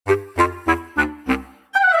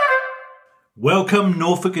Welcome,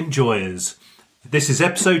 Norfolk enjoyers. This is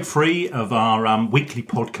episode 3 of our weekly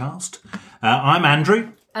podcast. I'm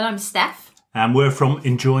Andrew. And I'm Steph. And we're from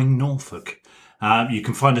Enjoying Norfolk. You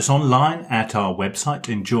can find us online at our website,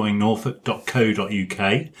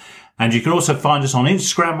 enjoyingnorfolk.co.uk. And you can also find us on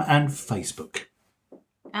Instagram and Facebook.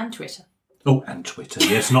 And Twitter. Oh, and Twitter.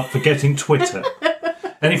 Yes, not forgetting Twitter.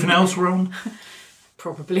 Anything else we're on?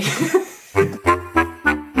 Probably.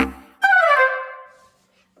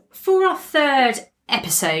 For our third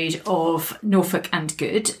episode of Norfolk and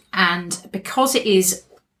Good, and because it is,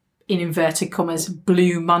 in inverted commas,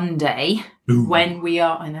 Blue Monday, when we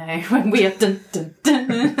are, dun, dun,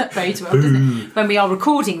 dun, that bodes well, doesn't it? When we are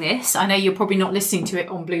recording this, I know you're probably not listening to it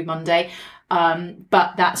on Blue Monday,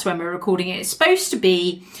 but that's when we're recording it. It's supposed to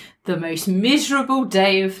be the most miserable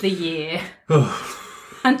day of the year.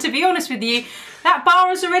 And to be honest with you, that bar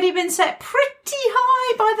has already been set pretty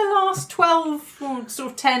high by the last 12 or sort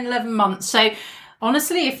of 10, 11 months. So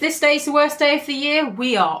honestly, if this day's the worst day of the year,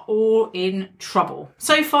 we are all in trouble.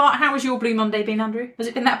 So far, how has your Blue Monday been, Andrew? Has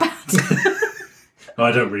it been that bad?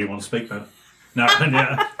 I don't really want to speak about it. No,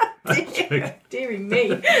 yeah. Deary me.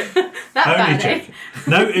 That bad day.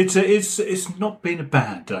 No, it's not been a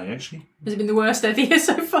bad day, actually. Has it been the worst day of the year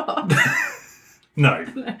so far? No.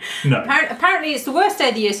 Apparently it's the worst day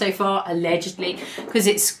of the year so far, allegedly, because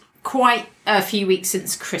it's quite a few weeks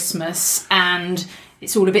since Christmas and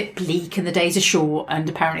it's all a bit bleak and the days are short and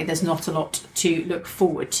apparently there's not a lot to look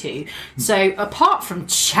forward to. So apart from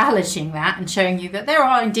challenging that and showing you that there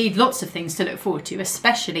are indeed lots of things to look forward to,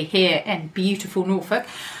 especially here in beautiful Norfolk,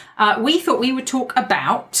 we thought we would talk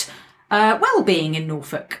about well-being in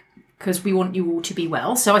Norfolk, because we want you all to be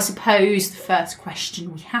well. So I suppose the first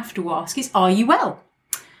question we have to ask is, are you well?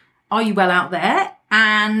 Are you well out there?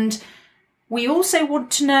 And we also want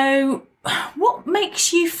to know, what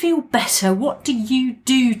makes you feel better? What do you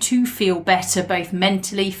do to feel better, both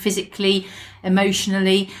mentally, physically,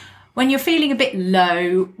 emotionally? When you're feeling a bit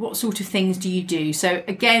low, what sort of things do you do? So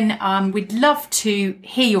again, we'd love to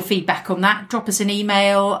hear your feedback on that. Drop us an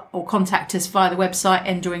email or contact us via the website,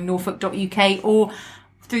 enjoyingnorfolk.uk, or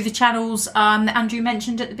through the channels that Andrew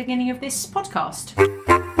mentioned at the beginning of this podcast.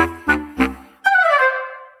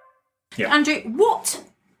 Yeah. Andrew, what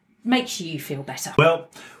makes you feel better? Well,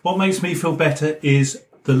 what makes me feel better is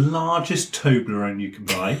the largest Toblerone you can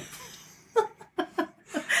buy.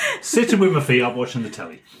 Sitting with my feet up watching the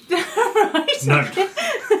telly. Right. No.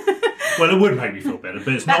 Well, it would make me feel better,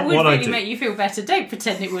 but it's not what I do. That would really make you feel better. Don't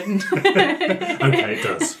pretend it wouldn't. Okay, it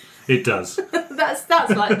does. It does. That's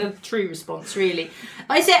like the true response, really.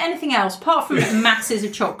 Is there anything else, apart from masses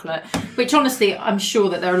of chocolate, which honestly I'm sure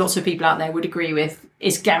that there are lots of people out there would agree with,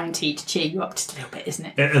 is guaranteed to cheer you up just a little bit, isn't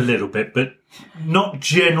it? A little bit, but not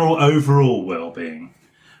general overall well-being.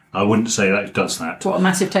 I wouldn't say that it does that. What, a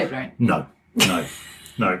massive Toblerone? No,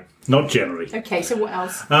 not generally. Okay, so what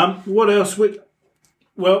else? What else?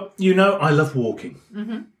 Well, I love walking.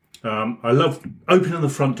 Mm-hmm. I love opening the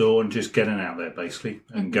front door and just getting out there, basically,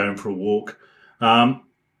 and going for a walk.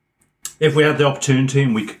 If we had the opportunity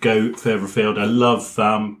and we could go further afield, I love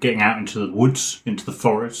getting out into the woods, into the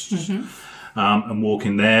forests, and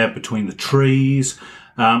walking there between the trees.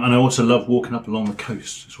 And I also love walking up along the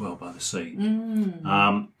coast as well, by the sea.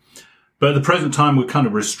 But at the present time, we're kind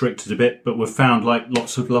of restricted a bit, but we've found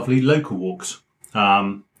lots of lovely local walks.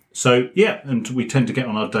 So, yeah, and we tend to get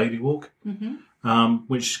on our daily walk.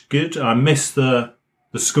 Which is good. I miss the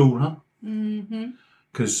school run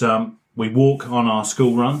because we walk on our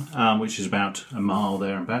school run, which is about a mile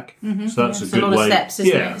there and back. So that's a good way. It's a lot of steps,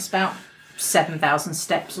 isn't it? It's about 7,000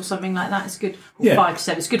 steps or something like that. It's good. Or 5 to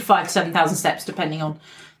 7. It's good 5,000 to 7,000 steps depending on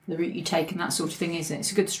the route you take and that sort of thing, isn't it?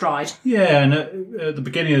 It's a good stride. Yeah, and at the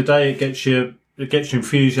beginning of the day, it gets your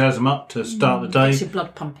enthusiasm up to start the day. Gets your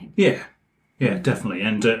blood pumping. Yeah. Yeah, definitely.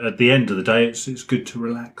 And at the end of the day, it's good to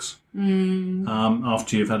relax.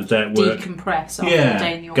 After you've had a day at work. Decompress after a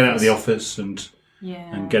day in the office. Get out of the office and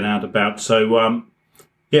get out about. So,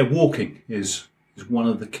 walking is one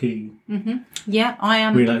of the key Yeah, I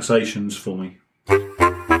am. relaxations for me.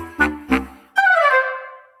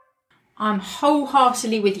 I'm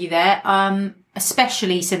wholeheartedly with you there,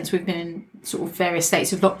 especially since we've been in sort of various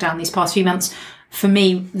states of lockdown these past few months. For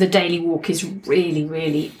me, the daily walk is really,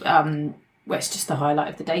 really... it's just the highlight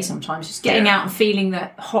of the day sometimes. Just getting out and feeling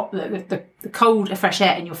the hot, the cold, fresh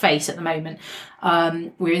air in your face at the moment.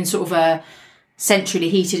 We're in sort of a centrally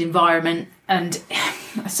heated environment and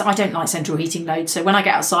I don't like central heating loads. So when I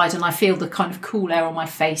get outside and I feel the kind of cool air on my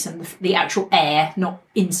face and the actual air, not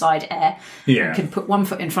inside air, I can put one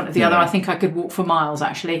foot in front of the other. I think I could walk for miles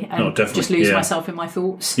actually and just lose myself in my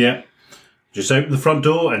thoughts. Yeah. Just open the front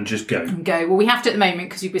door and just go. Well, we have to at the moment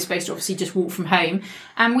because we're supposed to obviously just walk from home.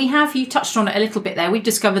 And you touched on it a little bit there. We've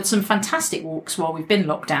discovered some fantastic walks while we've been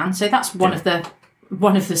locked down. So that's one of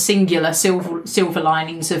the singular silver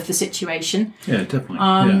linings of the situation. Yeah,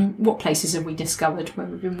 definitely. What places have we discovered where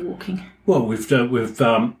we've been walking? Well, we've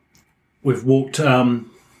walked the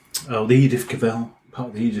Edith Cavell. Part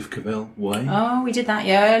of the Edith Cavell Way. Oh, we did that,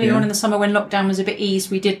 earlier on in the summer when lockdown was a bit eased.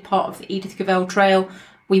 We did part of the Edith Cavell Trail.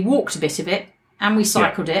 We walked a bit of it and we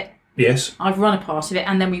cycled it. Yes. I've run a part of it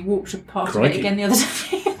and then we walked a part of it again the other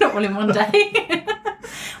day. Not all in one day.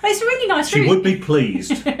 Well, it's a really nice route. She would be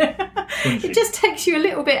pleased. It just takes you a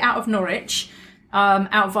little bit out of Norwich,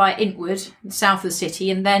 out via Intwood, south of the city,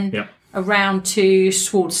 and then around to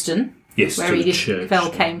Swardston, where Edith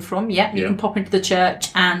Cavell came from. You can pop into the church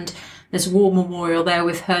and there's a war memorial there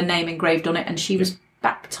with her name engraved on it, and she was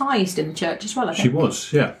baptised in the church as well, I think. She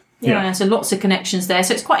was, yeah. Yeah, so lots of connections there.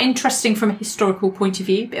 So it's quite interesting from a historical point of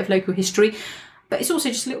view, a bit of local history, but it's also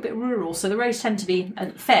just a little bit rural, so the roads tend to be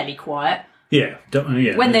fairly quiet. Yeah, definitely.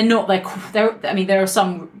 Yeah. When they're not, there are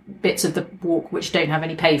some bits of the walk which don't have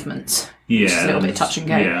any pavements. Yeah. Just a little bit touch and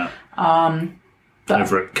go. Yeah.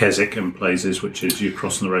 Over at Keswick and places, which is you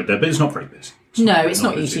crossing the road there, but it's not very busy. It's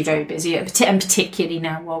not usually very busy, and particularly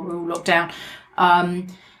now while we're all locked down. And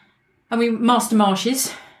we Master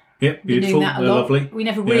Marshes. Yep, beautiful. They're lovely. We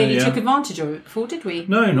never really took advantage of it before, did we?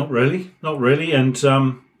 No, not really. And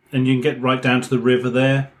you can get right down to the river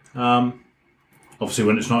there. Obviously,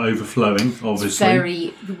 when it's not overflowing,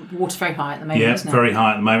 obviously. The water's very high at the moment, isn't it? Yeah, very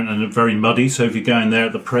high at the moment and very muddy. So if you're going there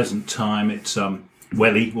at the present time, it's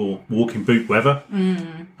welly or walking boot weather. We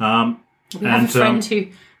have a friend who,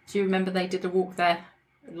 do you remember they did a walk there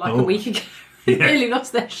a week ago? They nearly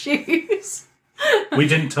lost their shoes. We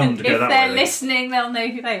didn't tell them to go that way. If they're listening, they'll know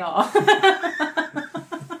who they are.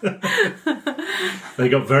 They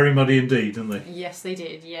got very muddy indeed, didn't they? Yes, they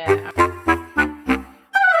did, yeah.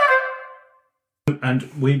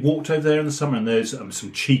 And we walked over there in the summer, and there's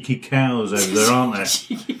some cheeky cows over there, aren't there?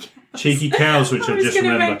 Cheeky cows, which I just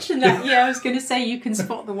remember. I was going to mention that. Yeah, I was going to say you can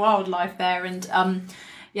spot the wildlife there, and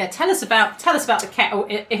tell us about the cow.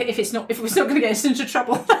 If it's not going to get us into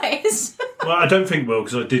trouble, that is. Well, I don't think it will,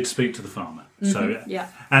 because I did speak to the farmer. So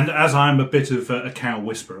and as I'm a bit of a cow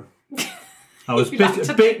whisperer, I was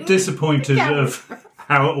a bit disappointed of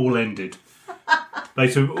how it all ended.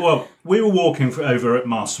 Basically, well, we were walking over at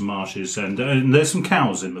Master Marshes, and there's some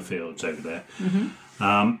cows in the fields over there.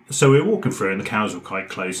 So we were walking through, and the cows were quite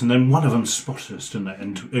close, and then one of them spotted us, didn't it,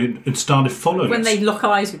 and started following us. When they lock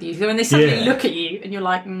eyes with you, when they suddenly look at you, and you're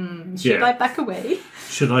like, should I back away?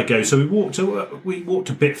 Should I go? So we walked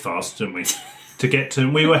a bit fast, didn't we, to get to,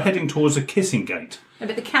 and we were heading towards a kissing gate. No,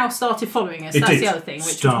 but the cow started following us. That's the other thing,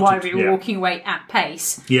 which is why we were walking away at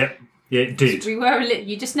pace. Yeah, it did. We were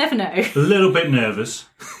you just never know. A little bit nervous.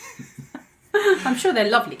 I'm sure they're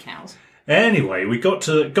lovely cows. Anyway, we got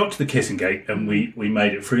to the kissing gate, and we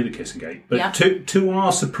made it through the kissing gate. But to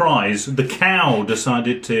our surprise, the cow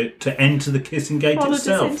decided to enter the kissing gate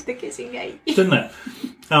itself. Into the kissing gate, didn't it?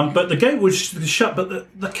 But the gate was shut.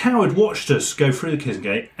 But the cow had watched us go through the kissing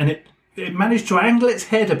gate, and it managed to angle its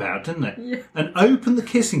head about, didn't it? Yeah. And open the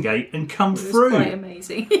kissing gate and come through. Quite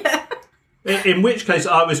amazing. Yeah. In which case,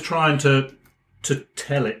 I was trying to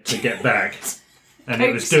tell it to get back, and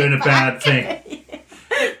it was doing a bad thing.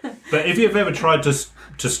 But if you've ever tried to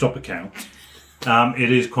stop a cow,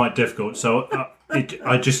 it is quite difficult. So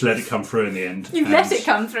I just let it come through in the end. You let it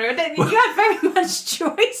come through. I don't think you had very much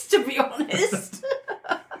choice, to be honest.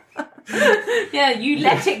 Yeah, you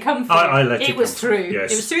let it come through. I let it It was through.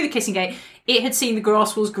 Yes. It was through the kissing gate. It had seen the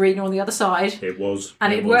grass was greener on the other side. It was.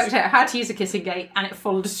 And it worked out how to use a kissing gate, and it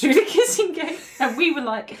followed us through the kissing gate. And we were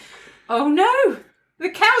like, oh no! The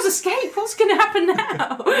cows escaped. What's going to happen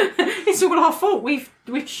now? It's all our fault. We've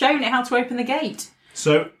shown it how to open the gate.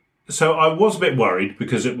 So I was a bit worried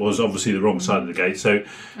because it was obviously the wrong side of the gate. So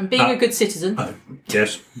and being a good citizen,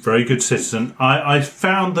 yes, very good citizen. I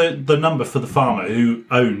found the number for the farmer who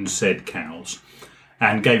owns said cows,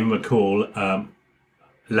 and gave him a call,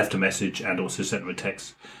 left a message, and also sent him a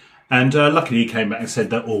text. And luckily, he came back and said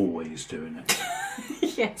they're always doing it.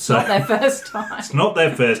 Yeah, it's not their first time. It's not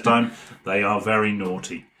their first time. They are very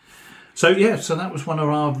naughty. So that was one of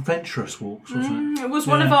our adventurous walks, wasn't it? It was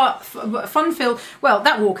one of our fun-filled... Well,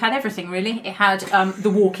 that walk had everything, really. It had the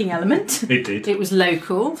walking element. It did. It was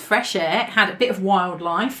local, fresh air. It had a bit of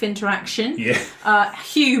wildlife interaction. Yeah.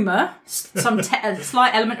 Humour, some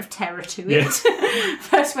slight element of terror to it. Yeah.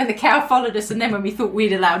 First when the cow followed us, and then when we thought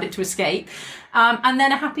we'd allowed it to escape. And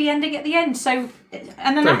then a happy ending at the end. So,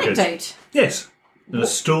 and an very anecdote. Good. Yes. And a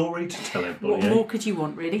story to tell everybody. What more could you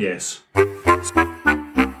want, really? Yes.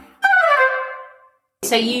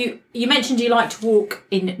 So you mentioned you like to walk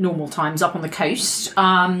in normal times up on the coast.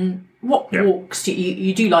 What walks do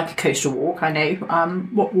you do like a coastal walk? I know.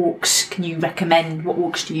 What walks can you recommend? What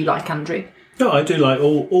walks do you like, Andrew? No, I do like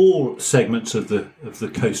all segments of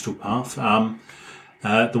the coastal path.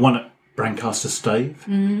 The one at Brancaster Stave.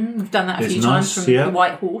 We've done that a few nice, times from the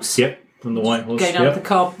White Horse. Yep, from the White Horse. Go down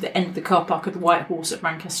the end of the car park of the White Horse at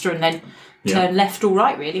Brancaster, and then turn left or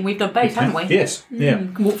right. Really, we've done both, haven't we? Yes. Yeah.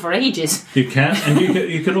 You can walk for ages. You can, and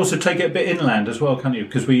you can also take it a bit inland as well, can't you?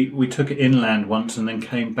 Because we took it inland once and then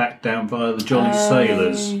came back down via the Jolly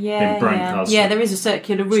Sailors in Brancaster. Yeah, there is a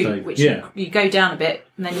circular route which you go down a bit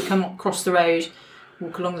and then you come across the road,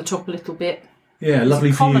 walk along the top a little bit. Yeah, lovely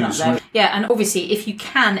views. Up there. Yeah, and obviously if you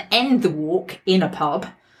can end the walk in a pub,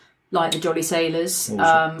 like the Jolly Sailors,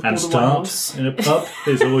 and start in a pub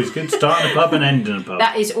is always good. Start in a pub and end in a pub.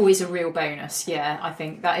 That is always a real bonus. Yeah, I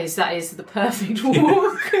think that is the perfect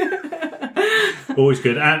walk. Always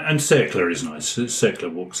good, and circular is nice.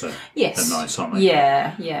 Circular walks are nice, aren't they?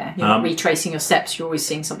 Yeah. You're not retracing your steps. You're always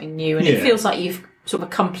seeing something new, and it feels like you've sort of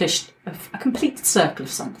accomplished a complete circle of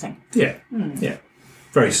something. Yeah, yeah.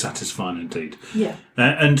 Very satisfying indeed. Yeah.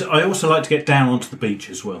 And I also like to get down onto the beach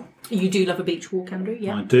as well. You do love a beach walk, Andrew?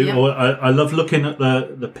 Yeah. I do. Yeah. I love looking at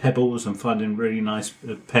the pebbles and finding really nice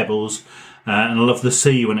pebbles. And I love the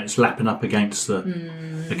sea when it's lapping up against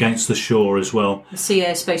the shore as well. The sea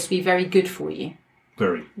air is supposed to be very good for you.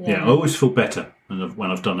 Very. Yeah, I always feel better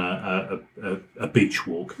when I've done a beach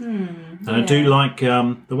walk. And I do like,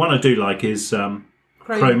 the one I do like is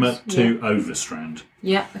Cromer to Overstrand.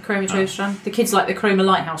 Yeah, the Cromer to Overstrand. The kids like the Cromer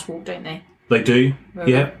Lighthouse walk, don't they? They do,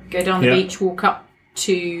 yeah. Go down the beach, walk up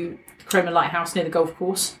to the Cromer Lighthouse near the golf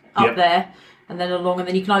course, up there, and then along, and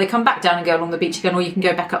then you can either come back down and go along the beach again, or you can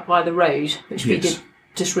go back up by the road, which we did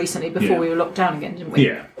just recently before we were locked down again, didn't we?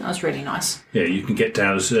 Yeah. That was really nice. Yeah, you can get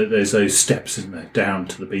down, there's those steps, isn't there, down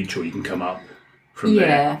to the beach, or you can come up from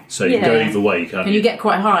there. So you can go either way, can't you? And you get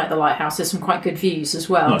quite high at the lighthouse. There's some quite good views as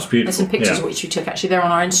well. Oh, it's beautiful. There's some pictures of which you took, actually. They're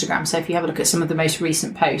on our Instagram, so if you have a look at some of the most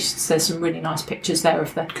recent posts, there's some really nice pictures there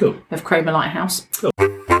of of Cromer Lighthouse. Cool.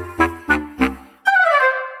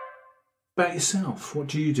 About yourself, what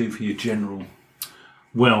do you do for your general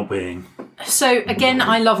well-being? So, again,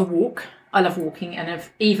 I love a walk. I love walking, and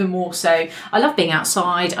even more so, I love being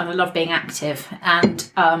outside and I love being active. And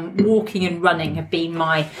walking and running have been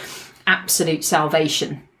my absolute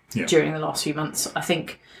salvation during the last few months. I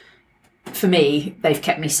think for me, they've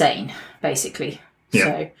kept me sane, basically. Yeah.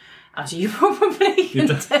 So, as you probably can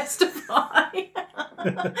testify.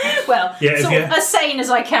 Well, sort of as sane as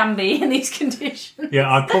I can be in these conditions. Yeah,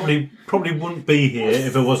 I probably wouldn't be here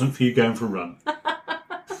if it wasn't for you going for a run.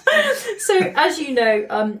 So, as you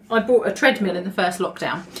know, I bought a treadmill in the first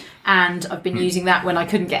lockdown, and I've been using that when I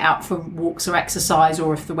couldn't get out for walks or exercise,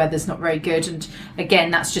 or if the weather's not very good. And again,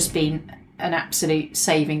 that's just been an absolute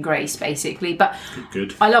saving grace, basically. But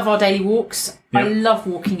good. I love our daily walks. Yep. I love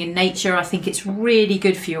walking in nature. I think it's really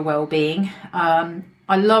good for your well-being. I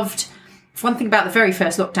loved... One thing about the very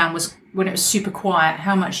first lockdown was when it was super quiet,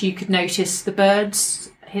 how much you could notice the birds,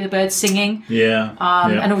 hear the birds singing. Yeah.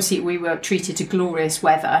 And obviously we were treated to glorious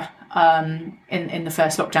weather in the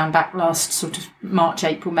first lockdown back last sort of March,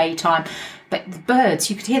 April, May time. But the birds,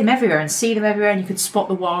 you could hear them everywhere and see them everywhere, and you could spot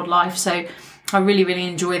the wildlife. So I really, really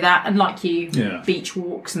enjoy that. And like you, beach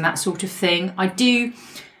walks and that sort of thing. I do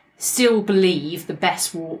still believe the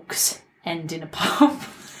best walks end in a pub.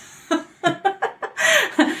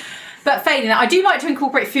 But failing that, I do like to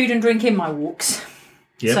incorporate food and drink in my walks.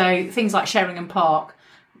 Yep. So things like Sheringham Park,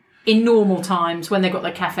 in normal times when they've got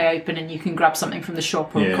their cafe open and you can grab something from the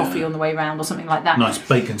shop or a coffee on the way round or something like that. Nice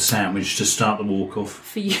bacon sandwich to start the walk off.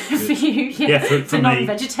 For you, for me.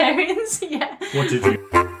 Non-vegetarians, What did you...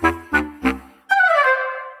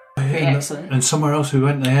 Excellent. And somewhere else we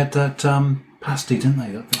went, they had that... pasty, didn't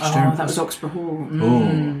they? That was Oxburgh Hall.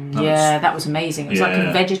 That was amazing. It was like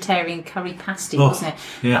a vegetarian curry pasty, wasn't it?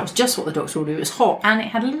 Yeah. That was just what the doctor ordered. It was hot and it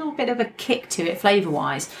had a little bit of a kick to it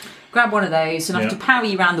flavour-wise. Grab one of those and have to power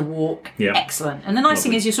you around the walk. Yeah. Excellent. And the nice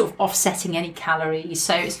thing is you're sort of offsetting any calories,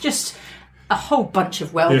 so it's just a whole bunch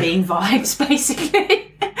of well-being vibes,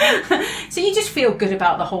 basically. So you just feel good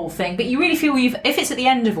about the whole thing, but you really feel if it's at the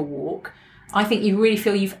end of a walk, I think you really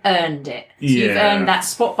feel you've earned it. So you've earned that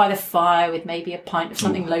spot by the fire with maybe a pint of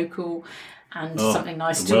something local and something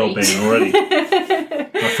nice to eat. Well-being already.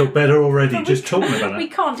 I feel better already just talking about it. We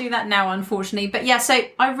can't do that now, unfortunately. But yeah, so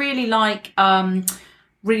I really like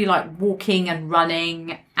walking and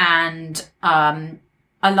running, and I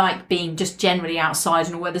like being just generally outside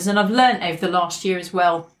in all weathers. And I've learnt over the last year as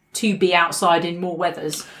well to be outside in more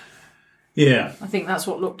weathers. Yeah. I think that's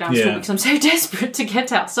what lockdown's for, because I'm so desperate to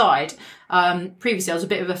get outside. Previously, I was a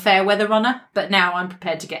bit of a fair weather runner, but now I'm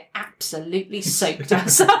prepared to get absolutely soaked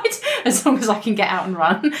outside as long as I can get out and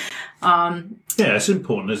run. Yeah, it's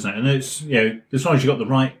important, isn't it? And it's, as long as you've got the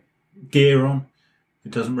right gear on,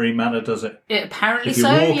 it doesn't really matter, does it? Apparently if you're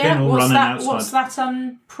so, walking yeah. or running outside. What's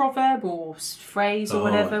that proverb or phrase or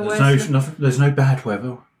whatever? There's no bad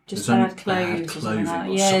weather. Just There's bad clothes. Bad clothing or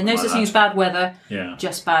yeah, something no like such thing that. as bad weather. Yeah.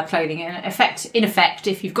 Just bad clothing. And in effect,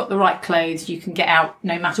 if you've got the right clothes, you can get out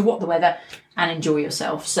no matter what the weather and enjoy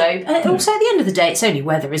yourself. So, also at the end of the day, it's only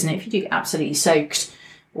weather, isn't it? If you do get absolutely soaked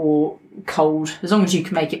or cold, as long as you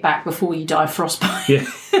can make it back before you die of frostbite. Yeah.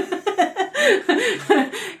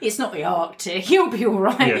 It's not the Arctic. You'll be all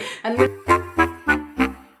right. Yeah.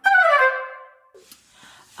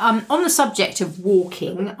 And on the subject of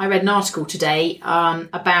walking, I read an article today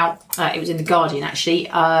about, it was in The Guardian actually,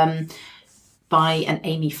 by an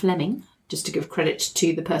Amy Fleming, just to give credit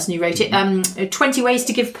to the person who wrote it, 20 ways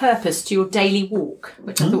to give purpose to your daily walk,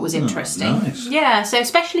 which I thought was interesting. Nice. Yeah, so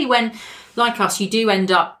especially when, like us, you do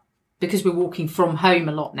end up, because we're walking from home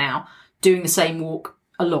a lot now, doing the same walk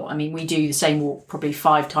a lot. I mean, we do the same walk probably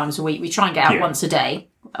 5 times a week. We try and get out once a day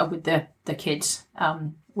with the kids,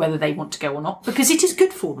 whether they want to go or not, because it is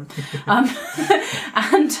good for them.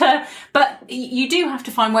 But you do have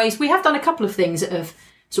to find ways. We have done a couple of things that have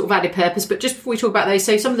sort of added purpose, but just before we talk about those,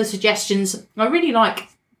 so some of the suggestions, I really like,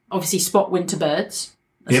 obviously, spot winter birds.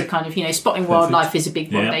 That's a kind of, spotting wildlife is a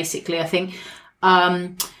big one, basically, I think.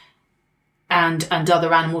 And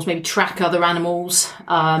other animals, maybe track other animals,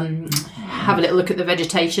 have a little look at the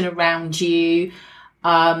vegetation around you,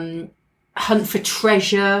 hunt for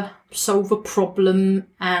treasure, solve a problem,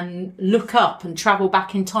 and look up and travel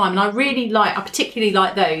back in time. And I particularly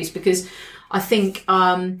like those, because I think,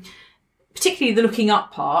 particularly the looking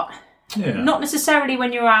up part, not necessarily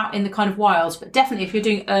when you're out in the kind of wilds, but definitely if you're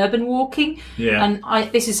doing urban walking. Yeah.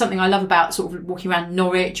 And this is something I love about sort of walking around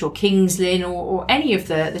Norwich or Kings Lynn or any of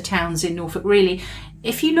the towns in Norfolk, really.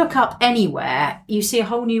 If you look up anywhere, you see a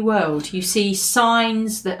whole new world. You see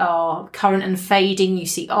signs that are current and fading. You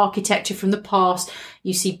see architecture from the past.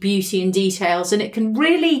 You see beauty and details. And it can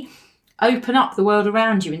really open up the world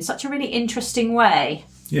around you in such a really interesting way.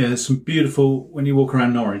 Yeah, there's some beautiful, when you walk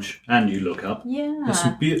around Norwich and you look up, there's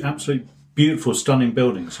some absolutely beautiful, stunning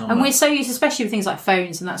buildings. And we're so used, especially with things like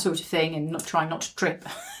phones and that sort of thing, and trying not to trip.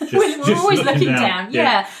 Just we're always looking down.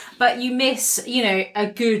 Yeah. But you miss,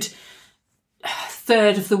 a good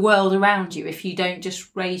third of the world around you if you don't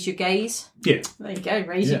just raise your gaze. Yeah. There you go,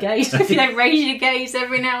 raise your gaze. If you don't raise your gaze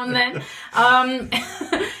every now and then. And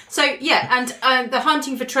the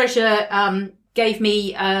hunting for treasure gave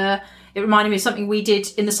me... it reminded me of something we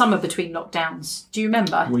did in the summer between lockdowns. Do you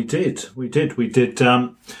remember? We did. We did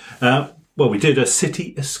a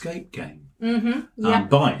city escape game.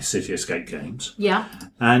 By City Escape Games. Yeah.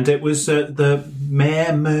 And it was the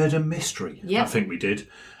Mayor Murder Mystery, I think we did.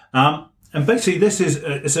 And basically this is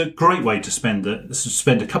it's a great way to spend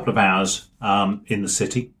a couple of hours in the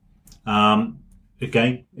city.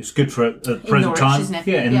 Again, it's good for at the present Norwich, time. Isn't it?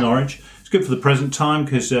 Yeah, in Norwich. Good for the present time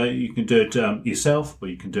because you can do it yourself, or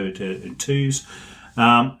you can do it in twos,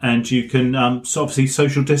 and you can obviously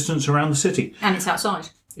social distance around the city. And it's outside.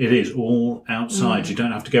 It is all outside. You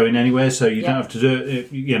don't have to go in anywhere, so you don't have to do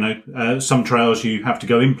it. Some trails you have to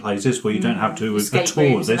go in places where you don't have to escape at all.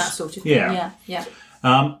 Rooms and that sort of thing. Yeah.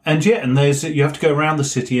 And there's you have to go around the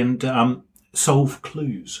city and solve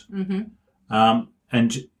clues.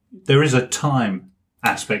 And there is a time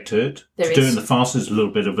aspect to it. To do it in the fast is a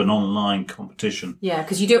little bit of an online competition. Yeah,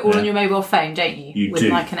 because you do it all on your mobile phone, don't you? With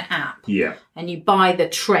like an app. Yeah. And you buy the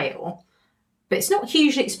trail, but it's not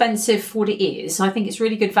hugely expensive for what it is. I think it's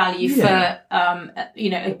really good value for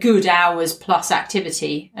a good hours plus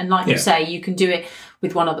activity. And like you say, you can do it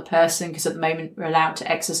with one other person, because at the moment we're allowed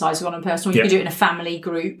to exercise with one other person. Or you can do it in a family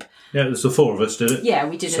group. Yeah, there's the 4 of us did it. Yeah,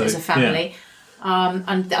 we did it as a family.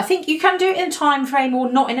 And I think you can do it in a time frame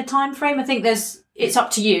or not in a time frame. I think it's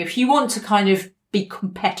up to you. If you want to kind of be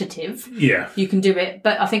competitive, you can do it.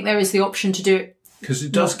 But I think there is the option to do it. Because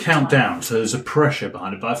it does count down, so there's a pressure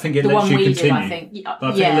behind it. But I think it lets you continue. But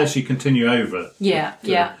I think it lets you continue over. Yeah.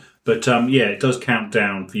 But it does count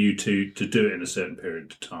down for you to do it in a certain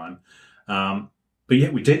period of time.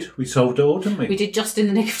 But we did. We solved it all, didn't we? We did just in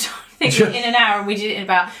the nick of time. I think in an hour, and we did it in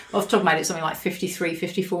about, off the top of my head, it's something like 53,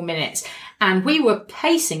 54 minutes. And we were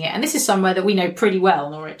pacing it. And this is somewhere that we know pretty well,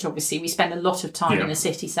 Norwich, obviously. We spend a lot of time in the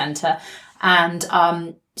city centre. And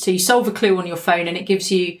so you solve a clue on your phone, and it gives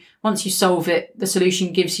you, once you solve it, the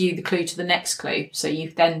solution gives you the clue to the next clue. So you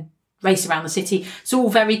then race around the city. It's all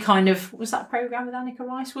very kind of, was that a programme with Annika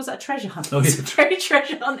Rice? Was that Treasure Hunt? Oh, yeah. It's very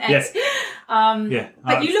Treasure Hunt-esque. Yeah.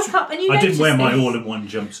 But you look up and you I didn't wear my things. all-in-one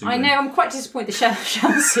jumpsuit. I know, I'm quite disappointed the shell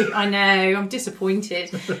suit. I know, I'm disappointed.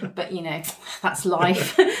 But, that's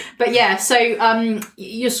life. But yeah, so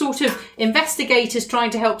you're sort of investigators trying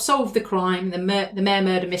to help solve the crime, the Mayor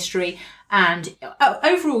murder mystery. And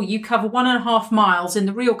overall, you cover 1.5 miles in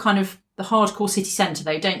the real kind of the hardcore city centre,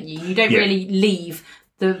 though, don't you? You don't really leave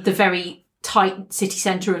the very tight city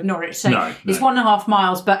centre of Norwich. So it's 1.5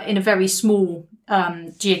 miles, but in a very small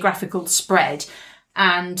geographical spread.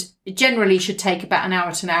 And it generally should take about an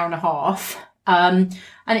hour to an hour and a half. And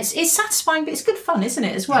it's satisfying, but it's good fun, isn't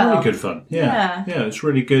it, as well? It's really good fun. Yeah, it's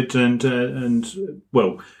really good. And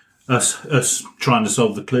well, us trying to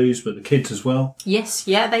solve the clues, but the kids as well. Yes,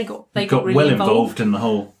 yeah, they got really well involved in the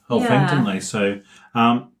whole thing, didn't they? So,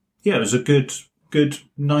 it was a good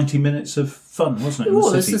 90 minutes of fun, wasn't it? It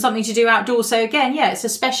was, and something to do outdoors. So again, it's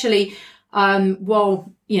especially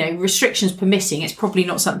while restrictions permitting, it's probably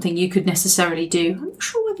not something you could necessarily do. I'm not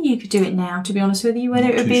sure whether you could do it now, to be honest with you, whether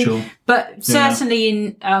it would be. Sure. But certainly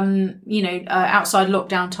in outside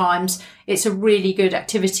lockdown times, it's a really good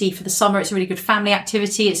activity for the summer. It's a really good family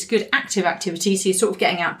activity. It's a good active activity. So you're sort of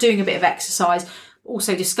getting out, doing a bit of exercise,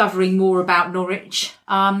 also discovering more about Norwich.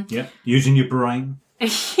 Using your brain.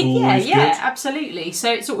 Yeah, absolutely.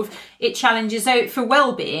 So it challenges. So for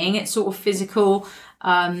well-being, it's sort of physical,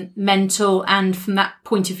 mental, and from that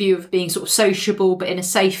point of view of being sort of sociable, but in a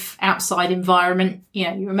safe outside environment,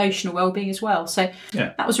 your emotional well-being as well. So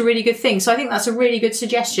that was a really good thing. So I think that's a really good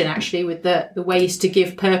suggestion, actually, with the ways to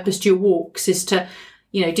give purpose to your walks is to,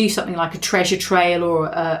 do something like a treasure trail or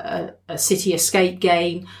a city escape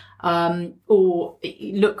game. Or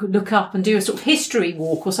look up and do a sort of history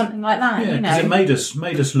walk or something like that. Yeah, because it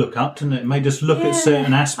made us look up, didn't it? It made us look at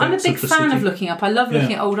certain aspects of the city. I'm a big fan of looking up. I love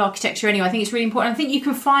looking at old architecture anyway. I think it's really important. I think you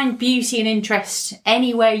can find beauty and interest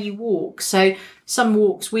anywhere you walk. So some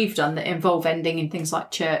walks we've done that involve ending in things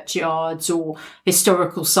like churchyards or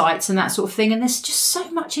historical sites and that sort of thing. And there's just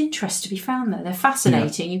so much interest to be found there. They're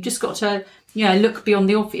fascinating. You've just got to look beyond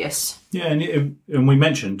the obvious. Yeah, and we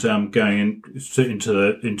mentioned going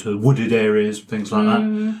into the wooded areas and things like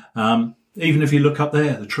that. Even if you look up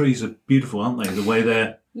there, the trees are beautiful, aren't they? The way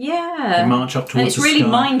they march up towards the sky. And it's really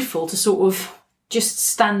mindful to sort of just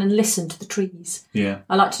stand and listen to the trees. Yeah,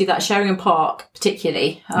 I like to do that at Sheringham Park,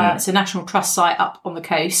 particularly. It's a National Trust site up on the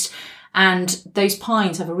coast. And those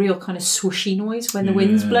pines have a real kind of swooshy noise when the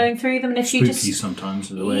wind's blowing through them. And if spooky you just sometimes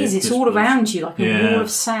the way it's all around you like a wall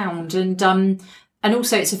of sound. And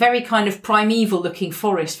also it's a very kind of primeval looking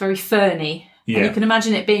forest, very ferny. Yeah. And you can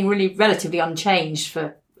imagine it being really relatively unchanged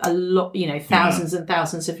for a lot, thousands and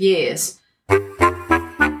thousands of years.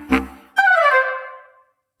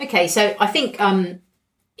 Okay, so I think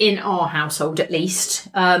in our household at least,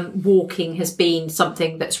 walking has been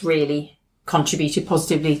something that's really contributed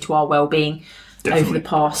positively to our well-being over the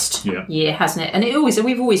past year, hasn't it? And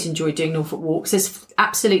we've always enjoyed doing Norfolk walks. There's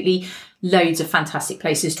absolutely loads of fantastic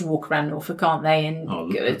places to walk around Norfolk, aren't they?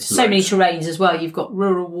 And so many terrains as well. You've got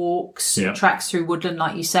rural walks, tracks through woodland,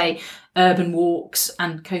 like you say, urban walks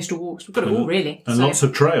and coastal walks. We've got it all, really. And lots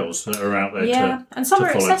of trails that are out there and some are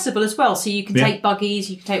accessible as well. So you can take buggies,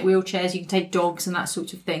 you can take wheelchairs, you can take dogs and that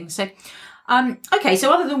sort of thing. So okay,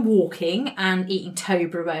 so other than walking and eating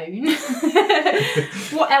Toblerone,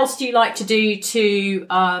 what else do you like to do to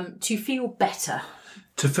feel better?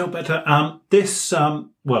 To feel better,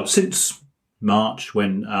 since March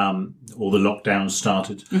when all the lockdowns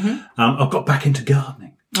started, I've got back into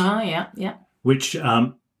gardening. Oh yeah. Which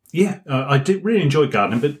I did really enjoy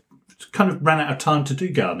gardening, but kind of ran out of time to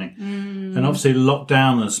do gardening. And obviously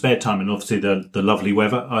lockdown and spare time, and obviously the lovely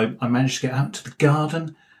weather, I managed to get out to the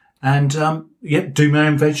garden. And, do my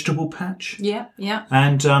own vegetable patch. Yeah.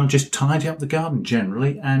 And just tidy up the garden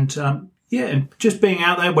generally. And, and just being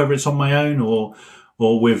out there, whether it's on my own or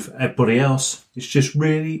with everybody else, it's just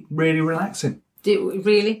really, really relaxing.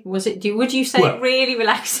 Would you say it really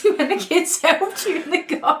relaxing when the kids helped you in the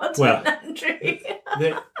garden, Andrew?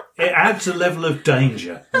 It adds a level of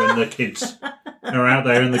danger when the kids are out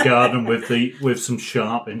there in the garden with some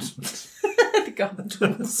sharp instruments. The garden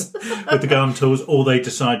tools. With the garden tools, or they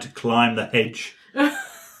decide to climb the hedge.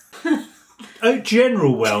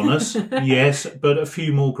 General wellness, yes, but a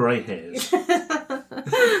few more grey hairs.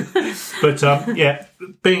 But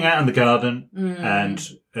being out in the garden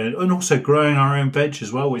and also growing our own veg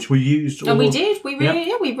as well, which we used. And we did. We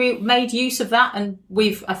really made use of that, and I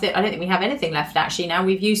don't think we have anything left actually now.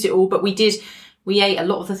 We've used it all, but we did we ate a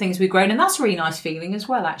lot of the things we've grown, and that's a really nice feeling as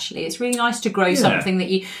well, actually. It's really nice to grow something that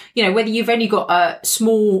you know, whether you've only got a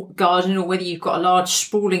small garden or whether you've got a large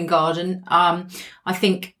sprawling garden. I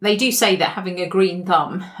think they do say that having a green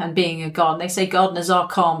thumb and being a gardener, they say gardeners are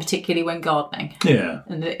calm, particularly when gardening. Yeah.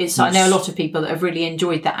 And I know a lot of people that have really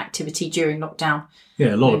enjoyed that activity during lockdown.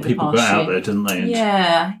 Yeah, a lot of people got out there, didn't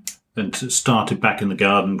they? And started back in the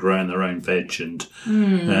garden, growing their own veg and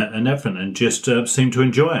everything, and just seemed to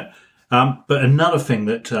enjoy it. But another thing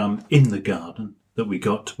that in the garden that we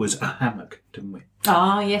got was a hammock, didn't we?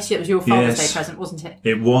 Ah, yes, it was your Father's Day present, wasn't it?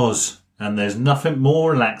 It was. And there's nothing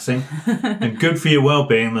more relaxing and good for your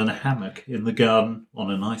well-being than a hammock in the garden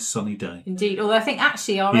on a nice sunny day. Indeed. Although I think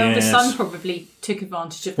actually our eldest son probably took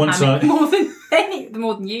advantage of the hammock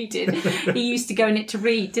more than you did. He used to go in it to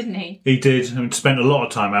read, didn't he? He did, and spent a lot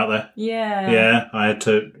of time out there. Yeah. Yeah, I had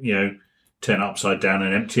to, turn upside down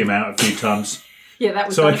and empty him out a few times. Yeah, that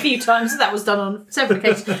was done a few times. That was done on several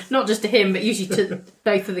occasions. Not just to him, but usually to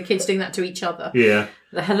both of the kids doing that to each other. Yeah.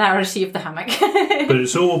 The hilarity of the hammock. But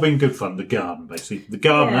it's all been good fun. The garden, basically. The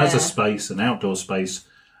garden as a space, an outdoor space,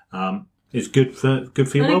 is good for your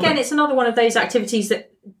well-being. And again, it's another one of those activities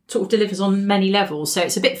that sort of delivers on many levels. So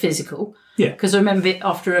it's a bit physical. Yeah. Because I remember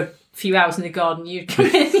after a few hours in the garden, you'd come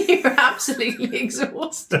in, you were absolutely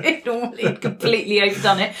exhausted. Normally, you'd completely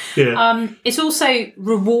overdone it. Yeah. It's also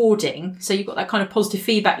rewarding. So you've got that kind of positive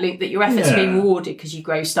feedback loop that your efforts are being rewarded because you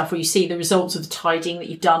grow stuff or you see the results of the tidying that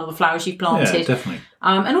you've done or the flowers you've planted. Yeah, definitely.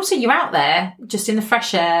 And also you're out there just in the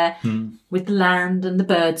fresh air with the land and the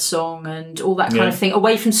bird song and all that kind of thing,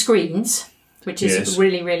 away from screens, which is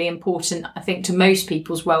really, really important, I think, to most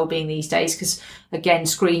people's well-being these days because, again,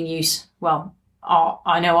 screen use,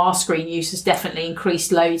 I know our screen use has definitely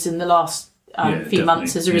increased loads in the last few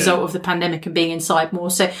months as a result of the pandemic and being inside more.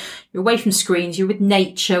 So you're away from screens, you're with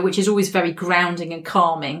nature, which is always very grounding and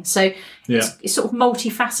calming. So it's sort of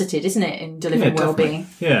multifaceted, isn't it, in delivering well-being?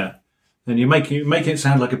 Yeah. And you're making it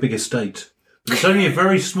sound like a big estate. But it's only a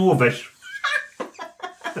very small vegetable.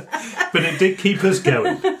 But it did keep us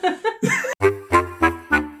going.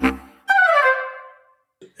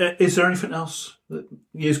 Is there anything else that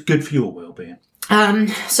is good for your well-being?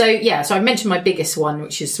 So I mentioned my biggest one,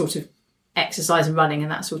 which is sort of exercise and running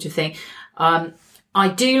and that sort of thing. I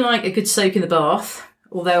do like a good soak in the bath,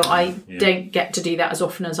 although I don't get to do that as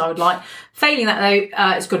often as I would like. Failing that, though,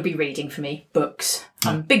 it's got to be reading for me, books.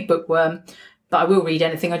 I'm a big bookworm, but I will read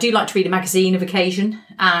anything. I do like to read a magazine of occasion,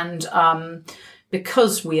 and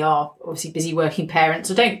because we are obviously busy working parents,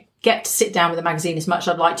 I don't get to sit down with a magazine as much as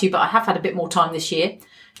I'd like to, but I have had a bit more time this year.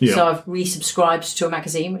 Yeah. So I've resubscribed to a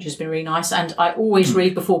magazine, which has been really nice. And I always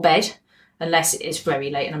read before bed, unless it is very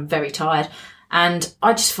late and I'm very tired. And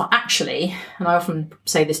I just find, actually, and I often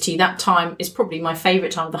say this to you, that time is probably my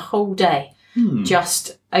favourite time of the whole day.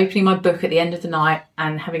 Just opening my book at the end of the night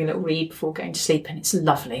and having a little read before going to sleep. And it's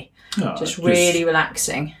lovely. Just really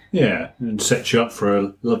relaxing. Yeah, and sets you up for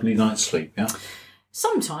a lovely night's sleep, yeah?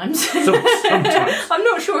 Sometimes. Sometimes. I'm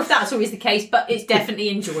not sure if that's always the case, but it's definitely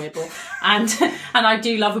enjoyable. And I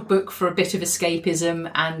do love a book for a bit of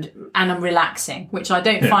escapism and I'm relaxing, which I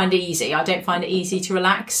don't find easy. I don't find it easy to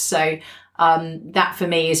relax. So that for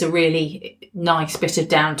me is a really nice bit of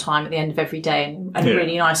downtime at the end of every day and a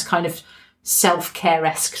really nice kind of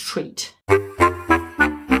self-care-esque treat.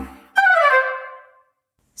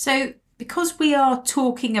 So because we are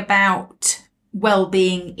talking about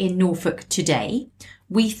well-being in Norfolk today,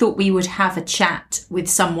 we thought we would have a chat with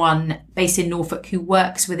someone based in Norfolk who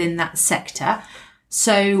works within that sector.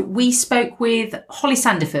 So we spoke with Holly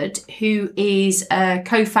Sandiford, who is a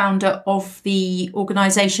co-founder of the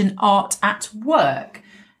organisation Art at Work.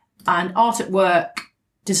 And Art at Work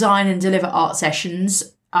design and deliver art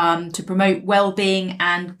sessions to promote well-being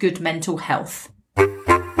and good mental health.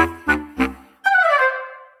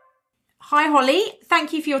 Hi Holly,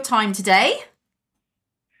 thank you for your time today.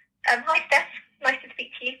 Hi Steph, nice to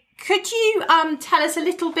speak to you. Could you tell us a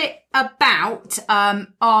little bit about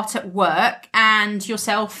Art at Work and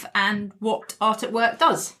yourself and what Art at Work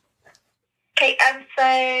does? Okay, I've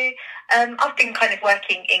been kind of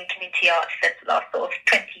working in community art for the last sort of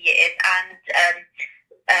 20 years,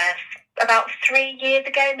 and about 3 years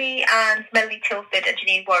ago, me and Melanie Tilford and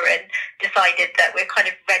Janine Warren decided that we're kind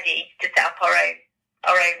of ready to set up our own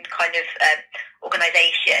kind of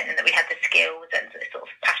organisation, and that we had the skills and the sort of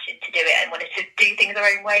passion to do it and wanted to do things our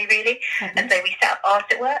own way, really. Mm-hmm. And so we set up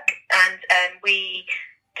Art at Work, and we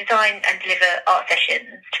design and deliver art sessions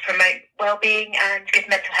to promote well-being and good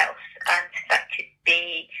mental health. And that could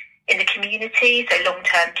be in the community, so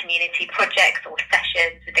long-term community projects or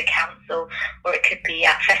sessions with the council, or it could be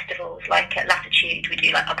at festivals like at Latitude. We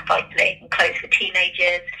do like upcycling and clothes for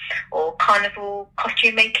teenagers, or carnival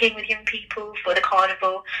costume making with young people for the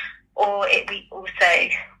carnival. Or we also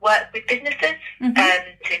work with businesses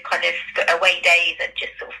to kind of away days and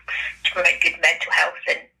just sort of to promote good mental health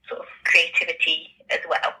and sort of creativity as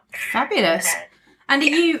well. Fabulous. And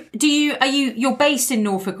you're based in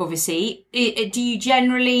Norfolk, obviously. Do you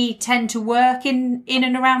generally tend to work in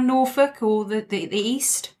and around Norfolk or the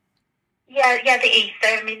East? Yeah, the East. So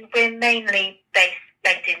I mean, we're mainly based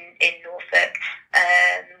in Norfolk.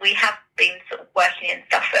 We have been sort of working in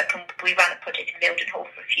Suffolk, and we ran a project in Mildenhall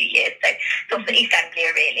for a few years. So sort of the East Anglia,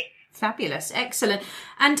 really. Fabulous, excellent.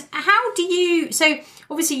 And how do you? So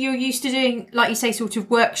obviously you're used to doing, like you say, sort of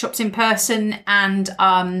workshops in person and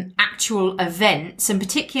actual events, and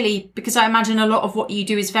particularly because I imagine a lot of what you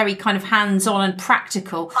do is very kind of hands-on and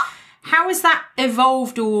practical. How has that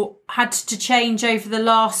evolved or had to change over the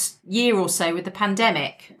last year or so with the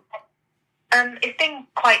pandemic? It's been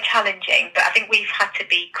quite challenging, but I think we've had to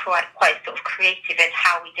be quite sort of creative in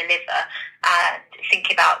how we deliver and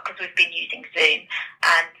think about, because we've been using Zoom,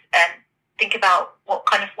 and think about what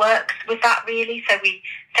kind of works with that really. So we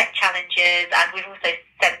set challenges, and we've also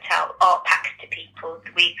sent out art packs to people.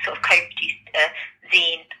 We sort of co-produced a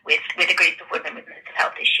zine with a group of women with mental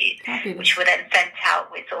health issues, which were then sent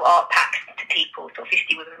out with sort of art packs to people, sort of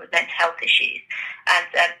 50 women with mental health issues.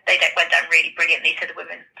 And they went down really brilliantly. So the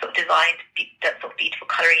women sort of designed sort of beautiful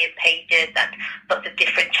colouring in pages and lots of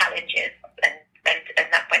different challenges, and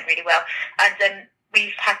that went really well. And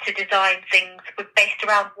we've had to design things based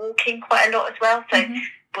around walking quite a lot as well. So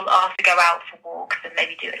we'll ask to go out for walks and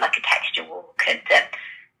maybe do it like a texture walk, and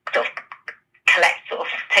sort of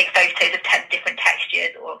take photos of 10 different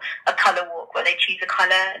textures, or a colour walk where they choose a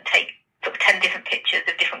colour and take sort of 10 different pictures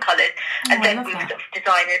of different colours, and then we'll sort of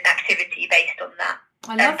design an activity based on that.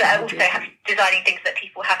 But I also have designing things that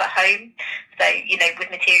people have at home. So, with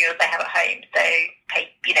materials they have at home. So,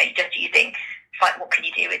 just using, like, what can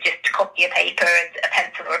you do with just a copy of paper and a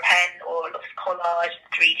pencil or a pen, or lots of collage,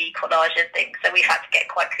 3D collage and things. So we've had to get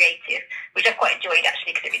quite creative, which I've quite enjoyed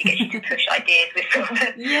actually, because it really gets you to push ideas with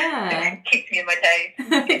keeps me on my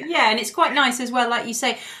toes. Yeah, and it's quite nice as well, like you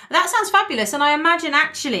say. That sounds fabulous. And I imagine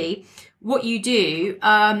actually what you do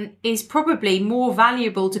is probably more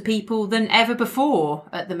valuable to people than ever before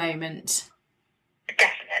at the moment.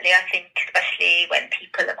 Definitely, I think especially when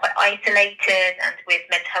people are quite isolated and with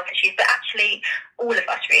mental health issues, but actually all of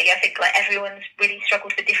us really, I think like everyone's really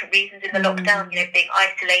struggled for different reasons in the lockdown, being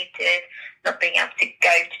isolated, not being able to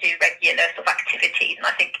go to do regular sort of activities. And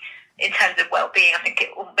I think in terms of well-being, I think it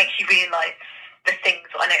all makes you realise the things,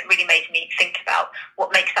 I know it really made me think about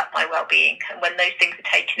what makes up my well-being, and when those things are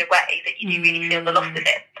taken away, that you do really feel the loss of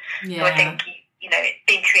it. So I think,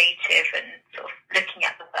 being creative and sort of looking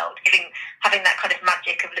at the world, having that kind of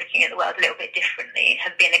magic of looking at the world a little bit differently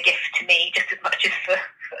has been a gift to me just as much as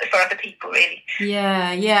for other people, really.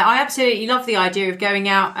 Yeah, I absolutely love the idea of going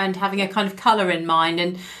out and having a kind of colour in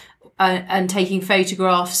mind and taking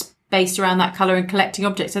photographs based around that colour and collecting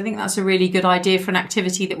objects. I think that's a really good idea for an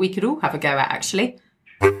activity that we could all have a go at, actually.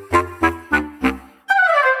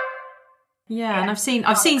 Yeah, and I've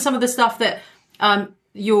seen some of the stuff that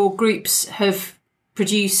your groups have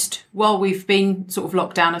produced while we've been sort of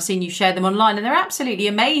locked down. I've seen you share them online, and they're absolutely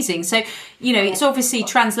amazing. So, it's obviously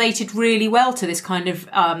translated really well to this kind of,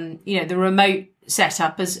 the remote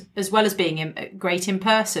setup as well as being great in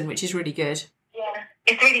person, which is really good. Yeah,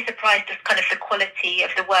 it's really surprised us kind of the quality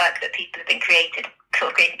of the work that people have been created.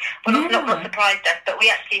 Well, not surprised us, but we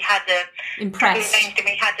actually had impressed.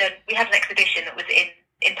 We had an exhibition that was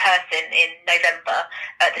in person in November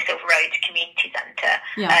at the Silver Road Community Centre,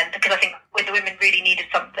 because I think the women really needed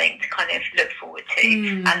something to kind of look forward to,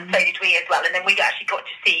 and so did we as well. And then we actually got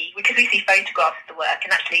to see, because we see photographs of the work,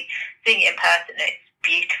 and actually seeing it in person, it's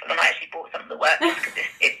beautiful. And I actually bought some of the work because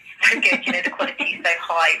it's so good. The quality is so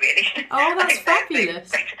high, really. Oh, that's fabulous!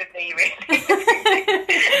 Better than me, really.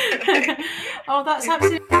 Oh, that's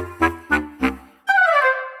absolutely.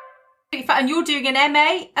 And you're doing an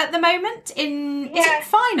MA at the moment in is it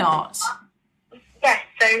fine art? Yes,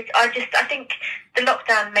 so I think the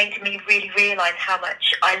lockdown made me really realise how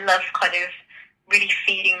much I love kind of really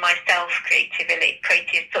feeding myself creatively,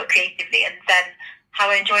 and then how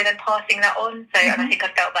I enjoy then passing that on. So and I think I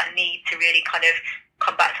felt that need to really kind of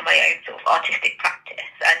come back to my own sort of artistic practice.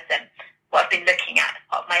 And what I've been looking at as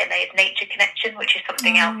part of my MA is nature connection, which is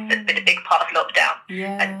something else that's been a big part of lockdown.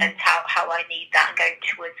 And how I need that, and going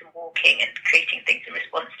towards and walking and creating things in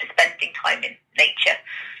response to spending time in nature.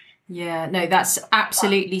 Yeah, no, that's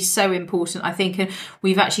absolutely so important, I think. And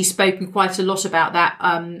we've actually spoken quite a lot about that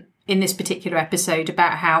in this particular episode,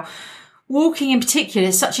 about how walking in particular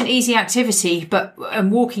is such an easy activity, but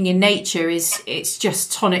walking in nature it's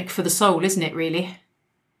just tonic for the soul, isn't it, really?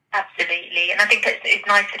 Absolutely, and I think it's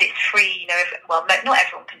nice that it's free. Not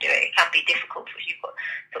everyone can do it. It can be difficult if you've got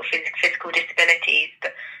sort of physical disabilities,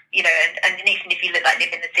 but and even if you live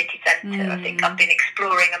in the city centre, I think I've been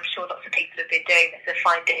exploring. I'm sure lots of people have been doing this, of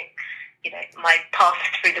finding, my paths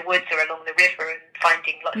through the woods or along the river, and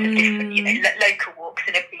finding lots of different, local walks,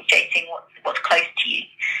 and appreciating what's close to you,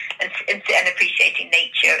 and appreciating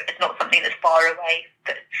nature as not something that's far away,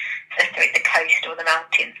 but necessarily the coast or the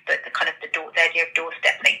mountains, but the idea of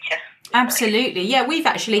doorstep nature. Absolutely, yeah. We've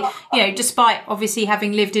actually, despite obviously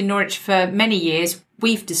having lived in Norwich for many years,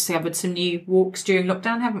 we've discovered some new walks during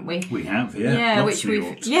lockdown, haven't we? We have, yeah. Yeah, Lots which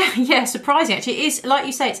walks. surprising actually. It is, like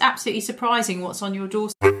you say, it's absolutely surprising what's on your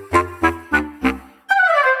doorstep.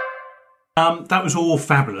 That was all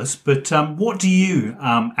fabulous, but what do you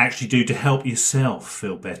actually do to help yourself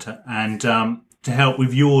feel better and to help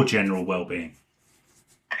with your general well-being?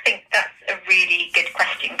 I think that's a really good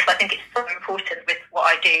question, because I think it's so important with what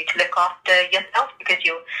I do to look after yourself, because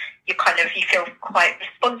you feel quite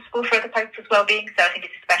responsible for other people's well-being. So I think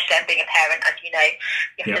it's especially, and being a parent, as you know,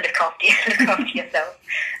 you have to look after yourself.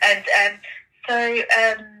 And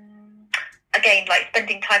again, like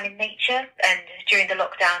spending time in nature, and during the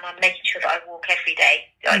lockdown, I'm making sure that I walk every day.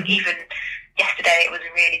 Like even yesterday, it was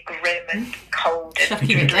really grim and cold and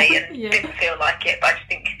chilly, and didn't feel like it. But I just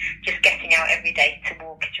think just getting out every day to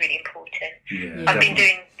walk is really important. Yeah, I've been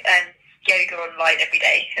doing yoga online every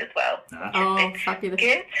day as well. Fabulous!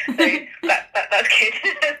 Good. So that's good.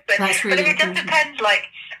 That's really but it just depends. Like,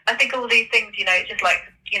 I think all these things, it's just like,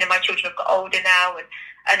 my children have got older now,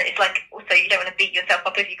 and it's like, also, you don't want to beat yourself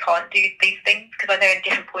up if you can't do these things, because I know in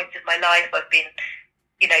different points of my life I've been,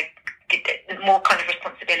 more kind of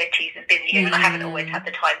responsibilities and busier, and I haven't always had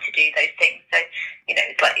the time to do those things. So,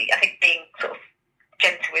 it's like, I think being sort of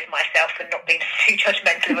gentle with myself and not being too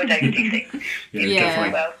judgmental if I don't do things.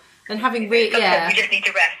 Definitely. Well, and having we just need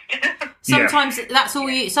to rest.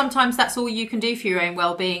 Sometimes that's all you can do for your own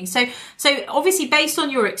well-being. So obviously, based on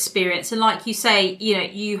your experience, and like you say,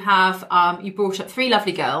 you have you brought up 3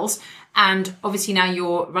 lovely girls, and obviously now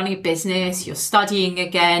you're running a business, you're studying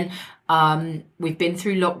again. We've been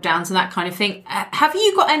through lockdowns and that kind of thing. Have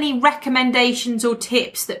you got any recommendations or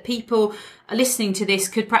tips that people listening to this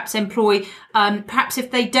could perhaps employ? Perhaps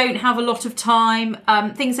if they don't have a lot of time,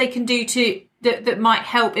 things they can do that might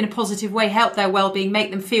help in a positive way, help their well-being,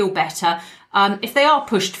 make them feel better, if they are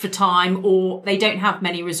pushed for time or they don't have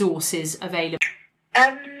many resources available?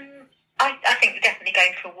 I think definitely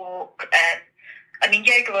going for a walk.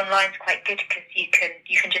 Yoga online is quite good, because you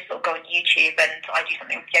can just sort of go on YouTube, and I do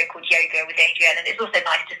something called Yoga with Adrienne, and it's also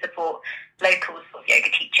nice to support local sort of yoga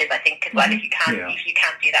teachers, I think, as well, if you can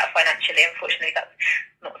do that financially. Unfortunately, that's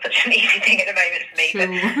not such an easy thing at the moment for me.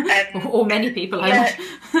 Sure. Or many people, I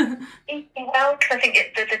imagine. Eating well, because I think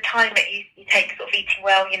the time that you take sort of eating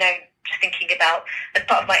well, just thinking about, as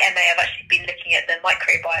part of my MA, I've actually been looking at the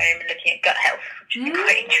microbiome and looking at gut health, which has been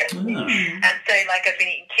quite interesting. And so, like, I've been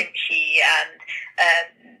eating kimchi and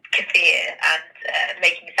kefir and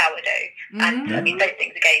making sourdough, and those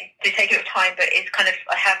things, again, they take a bit of time, but it's kind of,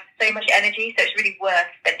 I have so much energy, so it's really worth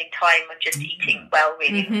spending time on just eating well,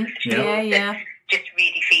 really. Just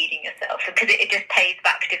really feeding yourself, because it just pays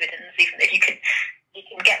back dividends. Even if you can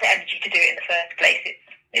get the energy to do it in the first place,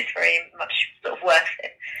 it's very much sort of worth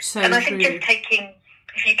it. And I think just taking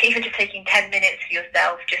 10 minutes for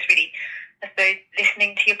yourself, just really, I suppose,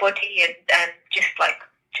 listening to your body, and just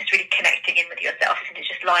really connecting in with yourself, and it's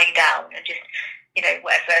just lying down and just,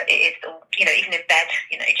 whatever it is, or, even in bed,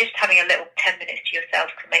 just having a little 10 minutes to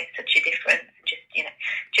yourself can make such a difference.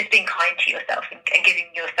 Just being kind to yourself, and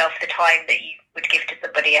giving yourself the time that you would give to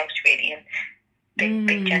somebody else, really, and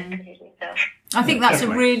being gentle with yourself. I think that's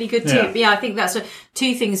definitely a really good tip. Yeah, I think that's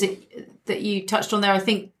 2 things that you touched on there. I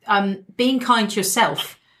think being kind to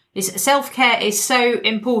yourself self-care is so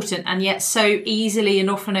important, and yet so easily and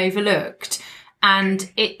often overlooked.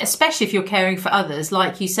 And especially if you're caring for others,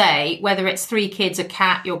 like you say, whether it's 3 kids, a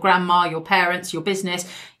cat, your grandma, your parents, your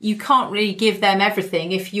business, you can't really give them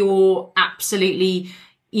everything if you're absolutely,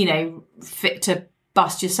 fit to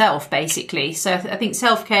bust yourself, basically. So I think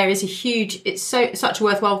self-care is such a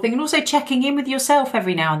worthwhile thing. And also checking in with yourself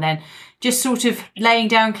every now and then, just sort of laying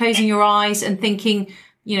down, closing your eyes and thinking,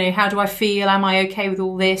 how do I feel? Am I okay with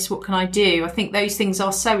all this? What can I do? I think those things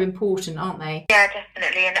are so important, aren't they? Yeah,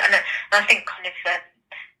 definitely. And I think kind of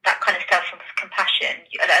that kind of self-compassion,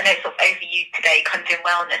 I know it's sort of overused today, kind of in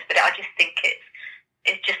wellness, but I just think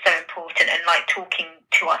is just so important, and like talking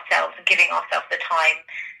to ourselves and giving ourselves the time,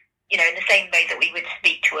 in the same way that we would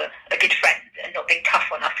speak to a good friend, and not being tough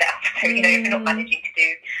on ourselves. So, if we're not managing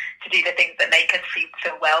to do the things that make us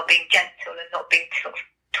feel well, being gentle and not being sort of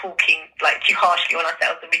talking like too harshly on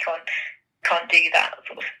ourselves, and we can't do that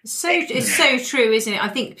sort of thing. It's so true, isn't it? I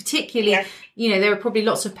think particularly, there are probably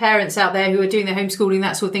lots of parents out there who are doing their homeschooling,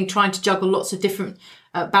 that sort of thing, trying to juggle lots of different,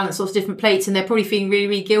 balance lots of different plates, and they're probably feeling really,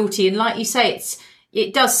 really guilty. And like you say,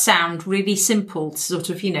 it does sound really simple, sort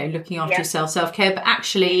of, looking after yourself, self-care, but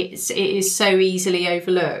actually it is so easily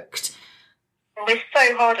overlooked. Well, we're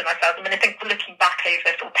so hard on ourselves. I mean, I think we're looking back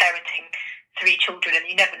over sort of parenting 3 children, and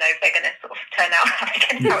you never know if they're going to sort of turn out how it's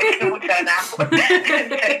going to all turn out.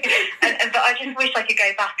 But I just wish I could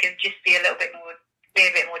go back and just be a bit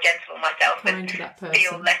more gentle on myself and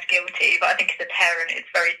feel less guilty. But I think as a parent, it's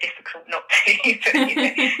very difficult not to.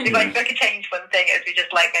 But, if I could change one thing, it would be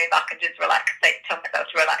just like go back and just relax, tell myself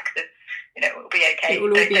to relax, and it'll be okay. It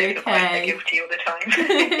will all be okay. Guilty all the time.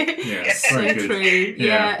 So true.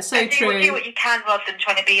 Yeah, so true. Do what you can rather than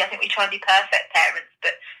trying to be. I think we try and be perfect parents,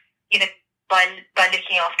 but by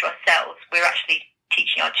looking after ourselves, we're actually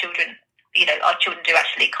teaching our children. Our children do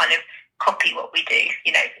actually kind of copy what we do.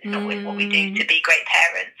 It's not with what we do to be great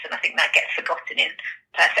parents, and I think that gets forgotten in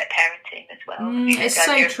perfect parenting as well. It's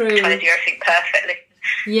so true. Trying to do everything perfectly.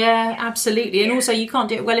 Yeah, absolutely. And also you can't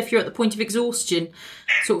do it well if you're at the point of exhaustion,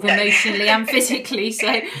 sort of emotionally and physically.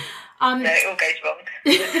 So it all goes wrong.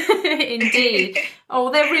 Indeed.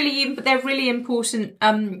 Oh, they're really important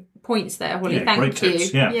points there, Holly. Thank you.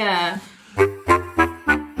 Tips, yeah.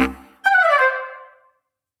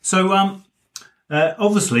 So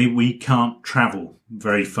obviously we can't travel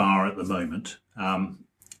very far at the moment,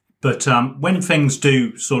 but when things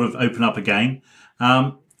do sort of open up again,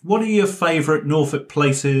 what are your favourite Norfolk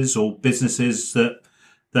places or businesses that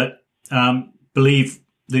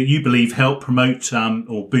you believe help promote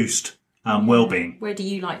or boost well-being? Where do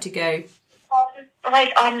you like to go?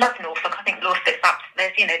 I love Norfolk. I think Norfolk's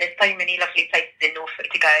there's so many lovely places in Norfolk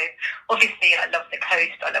to go. Obviously, I love the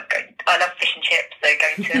coast. I love fish and chips. So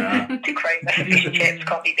going to Cromer for fish and chips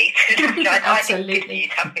can't be beaten. I think good for you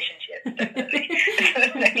to have fish and chips,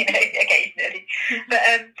 definitely. Occasionally. But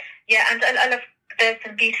and I love. There's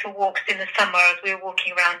some beautiful walks in the summer as we were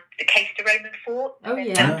walking around the Caister Roman Fort. Oh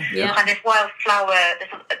yeah. Kind of wildflower.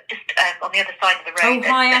 There's just on the other side of the road. Oh,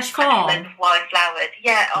 High Ash Farm. Wildflowers.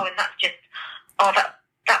 Yeah. Oh, and that's just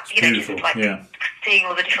that's beautiful. Just like seeing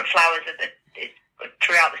all the different flowers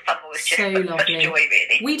throughout the summer was just so lovely. Such joy,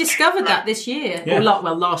 really. We discovered that this year. Yeah.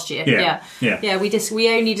 Well, last year. Yeah. We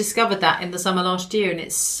only discovered that in the summer last year, and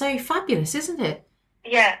it's so fabulous, isn't it?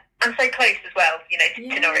 Yeah, and so close as well.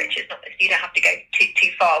 To Norwich. It's not. You don't have to go too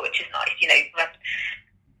far, which is nice.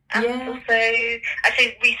 And also,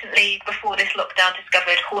 actually, recently before this lockdown,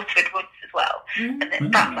 discovered Horsford Woods as well, and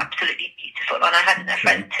that's absolutely beautiful. And I had a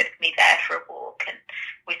friend took me there for a walk, and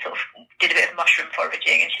we sort of did a bit of mushroom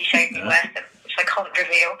foraging, and she showed me where some, which I can't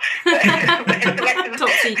reveal, but top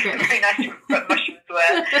secret. Very nice mushrooms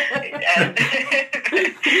were.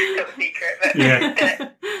 Top secret, but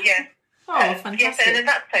yeah. Oh, fantastic! And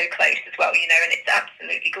that's so close as well, and it's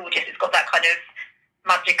absolutely gorgeous. It's got that kind of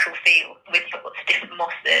magical feel with lots of different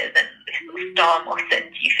mosses and sort of star moss, and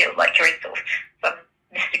you feel like you're in sort of some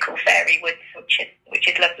mystical fairy woods, which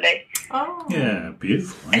is lovely. Oh, yeah,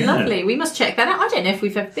 beautiful. Yeah. Lovely. We must check that out. I don't know if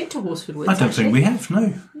we've ever been to Horsford Woods. I don't think we have.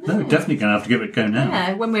 No, definitely going to have to give it a go now.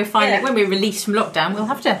 Yeah, when we're released from lockdown, we'll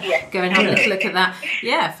have to go and have a little look at that.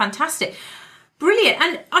 Yeah, fantastic. Brilliant.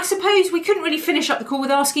 And I suppose we couldn't really finish up the call with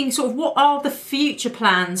asking sort of what are the future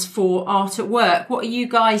plans for Art at Work? What are you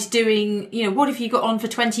guys doing? What have you got on for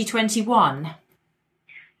 2021?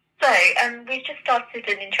 So we've just started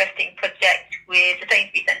an interesting project with the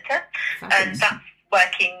Sainsbury Centre, and that's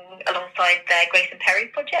working alongside their Grace and Perry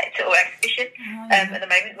project or exhibition at the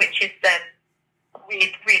moment, which is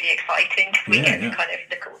really exciting. We get to kind of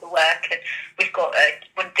look at all the work, and we've got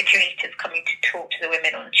one of the curators coming to talk to the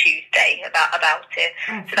women on Tuesday about it.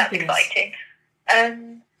 So that's exciting.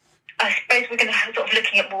 I suppose we're going to sort of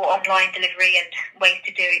looking at more online delivery and ways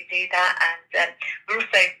to do that, and we're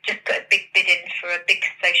also just put a big bid in for a big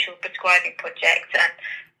social prescribing project, and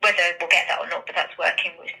whether we'll get that or not, but that's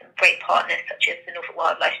working with some great partners such as the Norfolk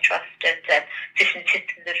Wildlife Trust and Citizen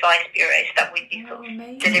Systems Advice Bureau, so that we'd be sort of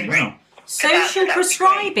delivering. Wow. Social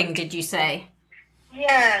prescribing, did you say?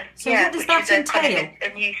 Yeah. So what does that entail? Kind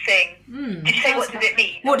of a new thing. Did you say what does it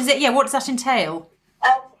mean? What does it? Yeah. What does that entail?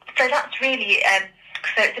 So that's really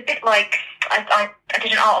so it's a bit like I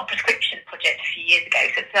did an art on prescription project project a few years ago.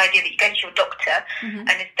 So it's the idea that you go to your doctor and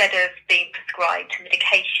instead of being prescribed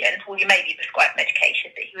medication, well, you may be prescribed medication,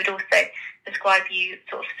 but he would also prescribe you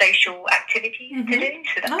sort of social activities to do.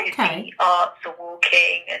 So that could be arts or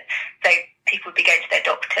walking. And so people would be going to their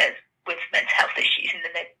doctors with mental health issues and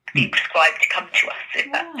then they'd be prescribed to come to us, if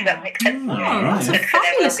that makes sense. That's a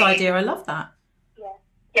fabulous idea. I love that.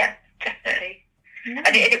 Yeah, definitely.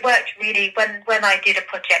 And it worked really when I did a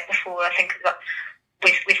project before, I think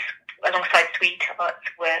with alongside Sweethearts,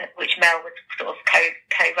 which Mel was sort of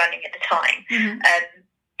co-running at the time, and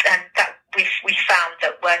that we found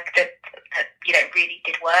that really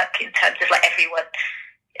did work in terms of like everyone.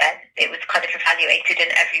 It was kind of evaluated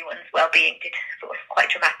and everyone's well-being did sort of quite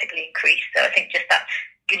dramatically increase. So I think just that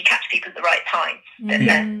when you catch people at the right time, that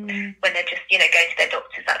when they're just going to their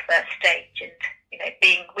doctors that first stage, and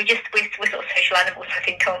we're sort of social animals, I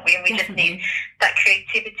think, aren't we? And we just need that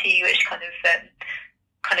creativity, which kind of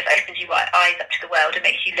opens your eyes up to the world and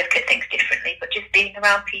makes you look at things differently. But just being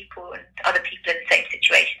around people and other people in the same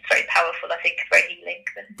situation is very powerful. I think it's very healing.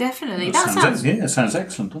 Definitely, it sounds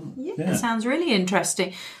excellent, doesn't it? Yeah, it sounds really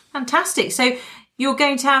interesting. Fantastic. So you're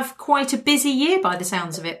going to have quite a busy year by the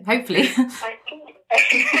sounds of it, hopefully. I think.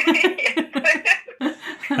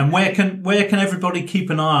 And where can everybody keep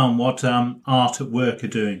an eye on what Art at Work are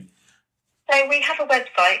doing? So we have a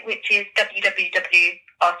website which is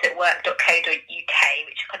www.artatwork.co.uk,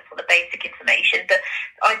 which is kind of all the basic information. But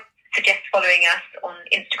I suggest following us on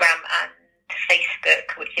Instagram and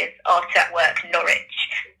Facebook, which is Art at Work Norwich,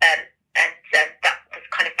 and that was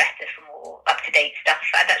kind of better for more up-to-date stuff.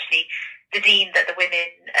 And actually, the zine that the women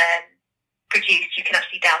produced, you can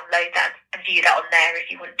actually download that and view that on there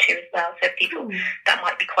if you want to as well. So people, that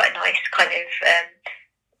might be quite a nice kind of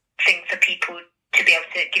thing for people to be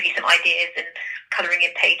able to give you some ideas and colouring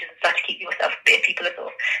in pages and stuff to keep yourself a bit. If people are sort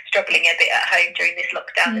of struggling a bit at home during this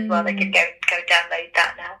lockdown as well, they can go download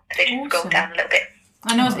that now. So they just scroll down a little bit.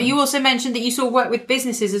 I know you also mentioned that you sort of work with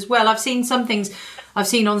businesses as well. I've seen some things I've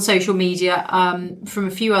seen on social media from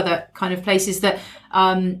a few other kind of places that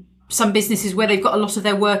some businesses where they've got a lot of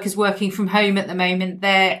their workers working from home at the moment,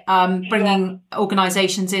 they're bringing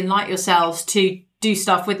organisations in like yourselves to do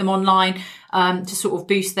stuff with them online to sort of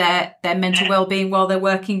boost their mental well-being while they're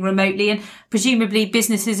working remotely. And presumably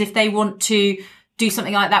businesses, if they want to do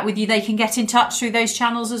something like that with you, they can get in touch through those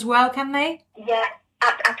channels as well, can they? Yeah,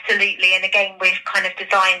 absolutely. And again, we're kind of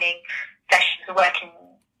designing sessions, we're working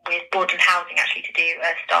with Board and Housing actually to do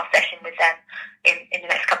a staff session with them in the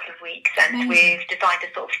next couple of weeks. And we've designed a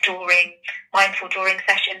sort of mindful drawing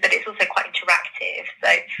session, but it's also quite interactive. So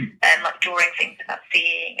like drawing things about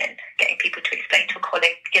seeing and getting people to explain to a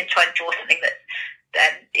colleague, try and draw something that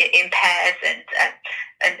impairs and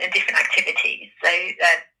different activities. So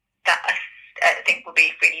that I think will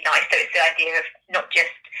be really nice. So it's the idea of not just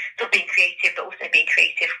sort of being creative, but also being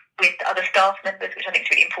creative with other staff members, which I think is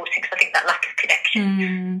really important, because I think that lack of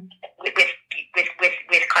connection with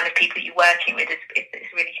kind of people you're working with is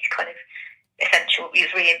really kind of essential.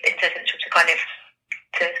 It's really essential to kind of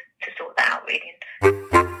to sort that out, really.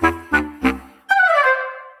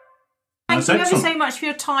 Thank you ever so much for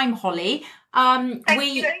your time, Holly.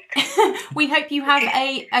 We hope you have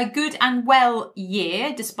a good and well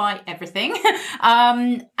year despite everything.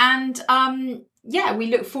 We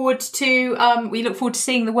look forward to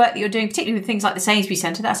seeing the work that you're doing, particularly with things like the Sainsbury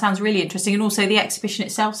Centre. That sounds really interesting, and also the exhibition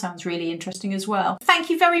itself sounds really interesting as well. Thank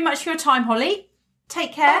you very much for your time, Holly.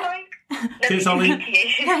 Take care. Bye. Cheers, Holly.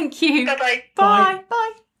 Thank you. Bye-bye. Bye.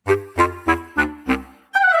 Bye.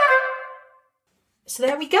 So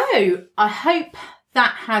there we go. I hope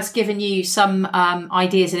that has given you some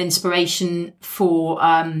ideas and inspiration for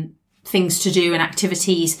things to do and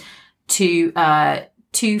activities to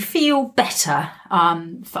feel better.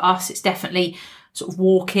 For us, it's definitely sort of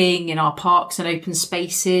walking in our parks and open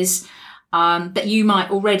spaces. That you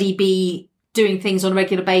might already be doing things on a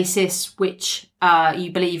regular basis which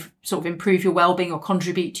you believe sort of improve your well-being or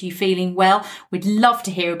contribute to you feeling well. We'd love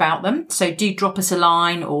to hear about them. So do drop us a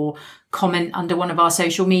line or comment under one of our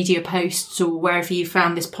social media posts or wherever you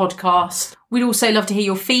found this podcast. We'd also love to hear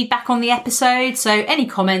your feedback on the episode. So any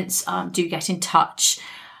comments, do get in touch.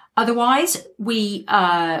 Otherwise, we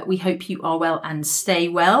hope you are well and stay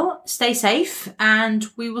well, stay safe, and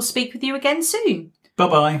we will speak with you again soon.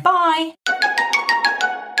 Bye-bye. Bye.